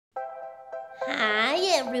Hi,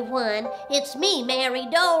 everyone. It's me, Mary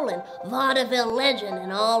Dolan, vaudeville legend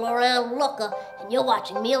and all-around looker, and you're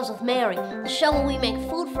watching Meals with Mary, the show where we make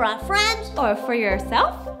food for our friends. Or for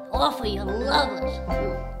yourself. Or for your lovers.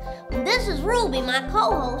 This is Ruby, my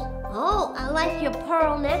co-host. Oh, I like your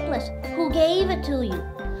pearl necklace. Who gave it to you?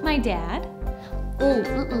 My dad.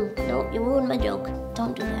 No, you ruined my joke.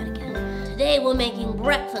 Don't do that again. Today we're making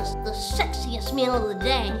breakfast, the sexiest meal of the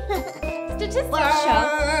day. Statistics show.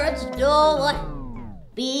 Birds do it.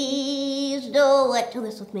 Bees do it. Do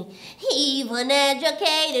this with me. Even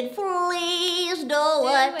educated fleas do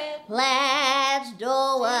it. Let's do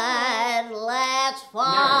it. Let's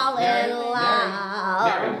fall in love.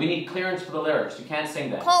 Mary, we need clearance for the lyrics. You can't sing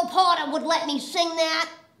that. Cole Porter would let me sing that.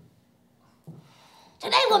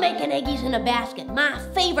 Today we're making eggies in a basket, my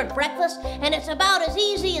favorite breakfast, and it's about as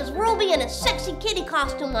easy as Ruby in a sexy kitty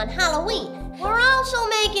costume on Halloween. We're also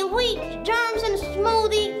making wheat germs in a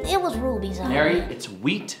smoothie. It was Ruby's idea. Mary, it's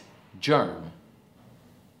wheat germ.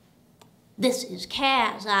 This is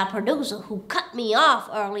Kaz, our producer, who cut me off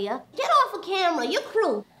earlier. Get off the camera, your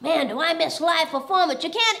crew. Man, do I miss live performance. You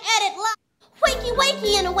can't edit live. Wakey,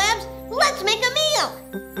 wakey, interwebs. Let's make a meal.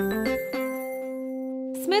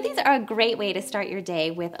 Smoothies are a great way to start your day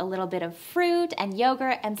with a little bit of fruit and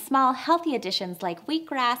yogurt and small healthy additions like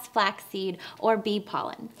wheatgrass, flaxseed, or bee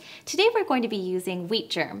pollen. Today we're going to be using wheat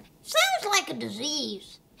germ. Sounds like a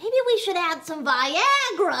disease. Maybe we should add some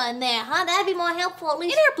Viagra in there, huh? That'd be more helpful at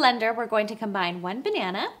least. In our blender, we're going to combine 1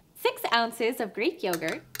 banana, 6 ounces of Greek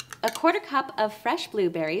yogurt, a 1/4 cup of fresh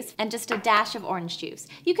blueberries, and just a dash of orange juice.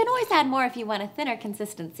 You can always add more if you want a thinner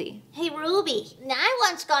consistency. Hey, Ruby, I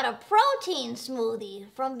once got a protein smoothie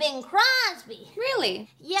from Bing Crosby.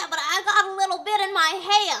 Really? Yeah, but I got a little bit in my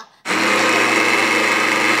hair.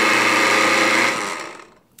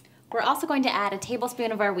 We're also going to add a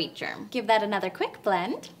tablespoon of our wheat germ. Give that another quick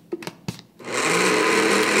blend.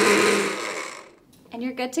 And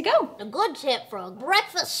you're good to go. A good tip for a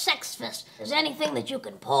breakfast SEXFAST is anything that you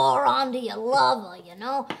can pour onto your lover, you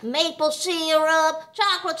know? Maple syrup,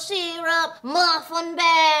 chocolate syrup, muffin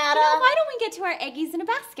batter. You know, why don't we get to our eggies in a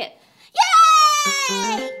basket? Yay!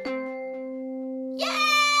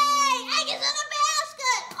 Yay! Eggs in a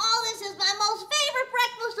basket! Oh, this is my most favorite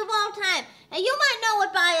breakfast of all time. Now, you might know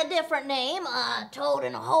it by a different name, toad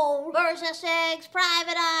in a hole, bird's nest eggs,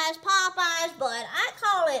 private eyes, Popeyes, but I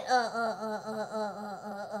call it,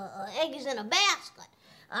 eggs in a basket.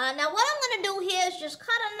 Now, what I'm gonna do here is just cut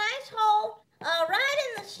a nice hole, right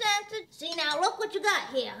in the center. See, now, look what you got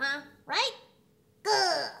here, huh? Right?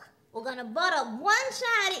 Good. We're gonna butter one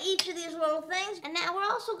side of each of these little things, and now we're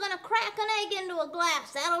also gonna crack an egg into a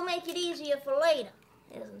glass. That'll make it easier for later.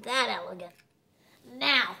 Isn't that elegant?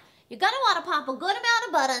 Now, you're gonna want to pop a good amount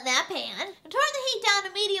of butter in that pan and turn the heat down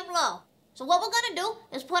to medium-low. So what we're gonna do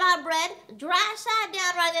is put our bread, dry side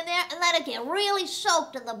down right in there, and let it get really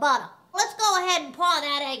soaked in the butter. Let's go ahead and pour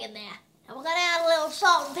that egg in there. And we're gonna add a little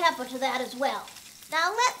salt and pepper to that as well. Now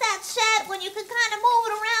let that set. When you can kind of move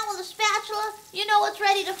it around with a spatula, you know it's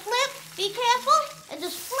ready to flip. Be careful and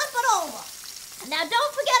just flip it over. And now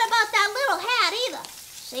don't forget about that little hat either.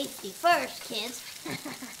 Safety first, kids.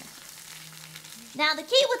 Now the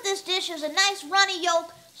key with this dish is a nice runny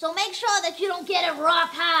yolk, so make sure that you don't get it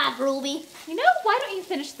rock hard, Ruby. You know, why don't you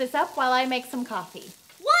finish this up while I make some coffee?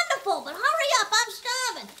 Wonderful, but hurry up, I'm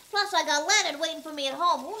starving. Plus I got Leonard waiting for me at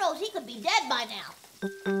home. Who knows, he could be dead by now.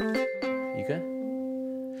 You good?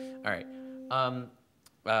 All right.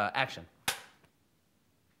 Action.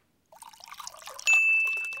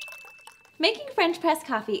 Making French press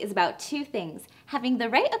coffee is about 2 things: having the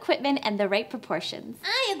right equipment and the right proportions.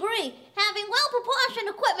 I agree. Having well-proportioned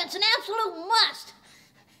equipment's an absolute must.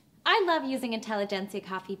 I love using Intelligentsia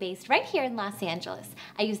coffee based right here in Los Angeles.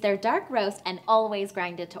 I use their dark roast and always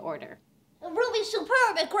grind it to order. Ruby's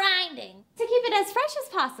superb at grinding. To keep it as fresh as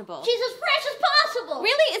possible. She's as fresh as possible.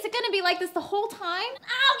 Really? Is it going to be like this the whole time?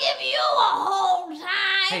 I'll give you a whole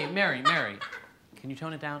time. Hey, Mary, can you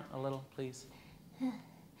tone it down a little, please?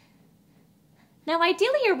 Now,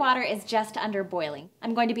 ideally, your water is just under boiling.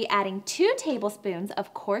 I'm going to be adding 2 tablespoons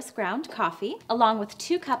of coarse ground coffee, along with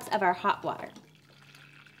 2 cups of our hot water.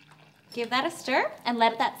 Give that a stir and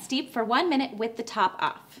let that steep for 1 minute with the top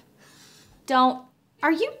off.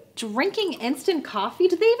 Are you drinking instant coffee?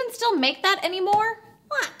 Do they even still make that anymore?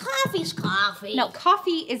 What? Coffee's coffee. No,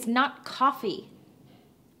 coffee is not coffee.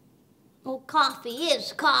 Well, coffee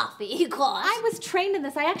is coffee, of course. I was trained in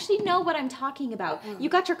this. I actually know what I'm talking about. You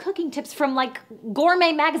got your cooking tips from, like,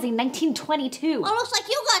 Gourmet Magazine, 1922. Well, looks like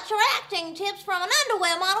you got your acting tips from an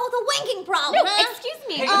underwear model with a winking problem, No, huh? excuse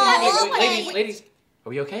me. Hey, ladies, are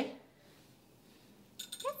we okay?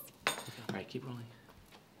 Yes. All right, keep rolling.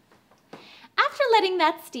 letting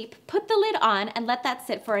that steep, put the lid on and let that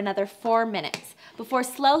sit for another 4 minutes before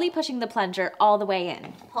slowly pushing the plunger all the way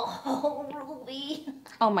in. Oh, Ruby.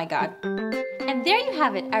 Oh my God. And there you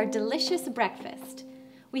have it, our delicious breakfast.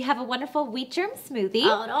 We have a wonderful wheat germ smoothie.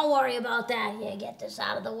 Oh, don't worry about that. Here, get this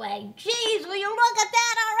out of the way. Jeez, will you look at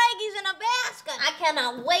that? Our eggies in a basket. I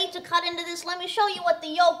cannot wait to cut into this. Let me show you what the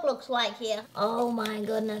yolk looks like here. Oh, my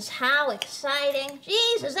goodness. How exciting.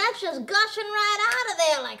 Jesus, that's just gushing right out of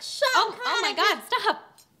there like some Oh my God,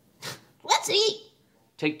 stop. Let's eat.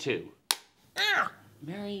 Take 2. Ah,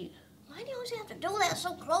 Mary, why do you always have to do that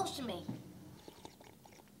so close to me?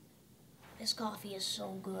 This coffee is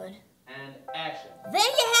so good. and action. There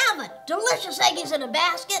you have it. Delicious eggies in a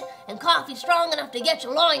basket and coffee strong enough to get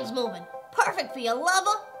your loins moving. Perfect for your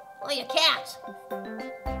lover or your cats.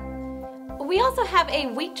 We also have a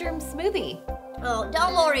wheat germ smoothie. Oh,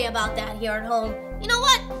 don't worry about that here at home. You know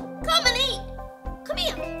what? Come and eat. Come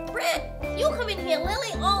here. Brent, you come in here,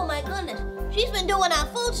 Lily. Oh, my goodness. She's been doing our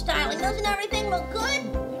food styling. Doesn't everything look good?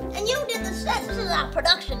 And you did the set. This is our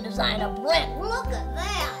production designer, Brent. Look at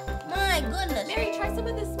that. My goodness. Mary, try some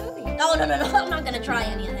of this smoothie. Oh, no. I'm not going to try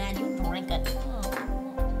any of that. You drink it.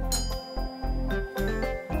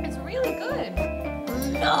 It's really good.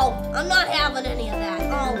 No, I'm not having any of that.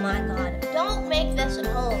 Oh, my God. Don't make this at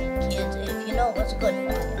home, kids, if you know what's good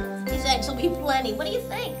for you. These eggs will be plenty. What do you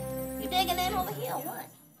think? You digging in over here or what?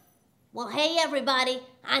 Well, hey, everybody.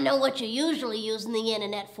 I know what you're usually using the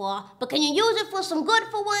internet for, but can you use it for some good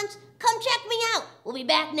for once? Come check me out. We'll be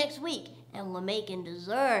back next week, and we're making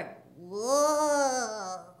dessert.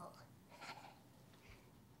 Whoa.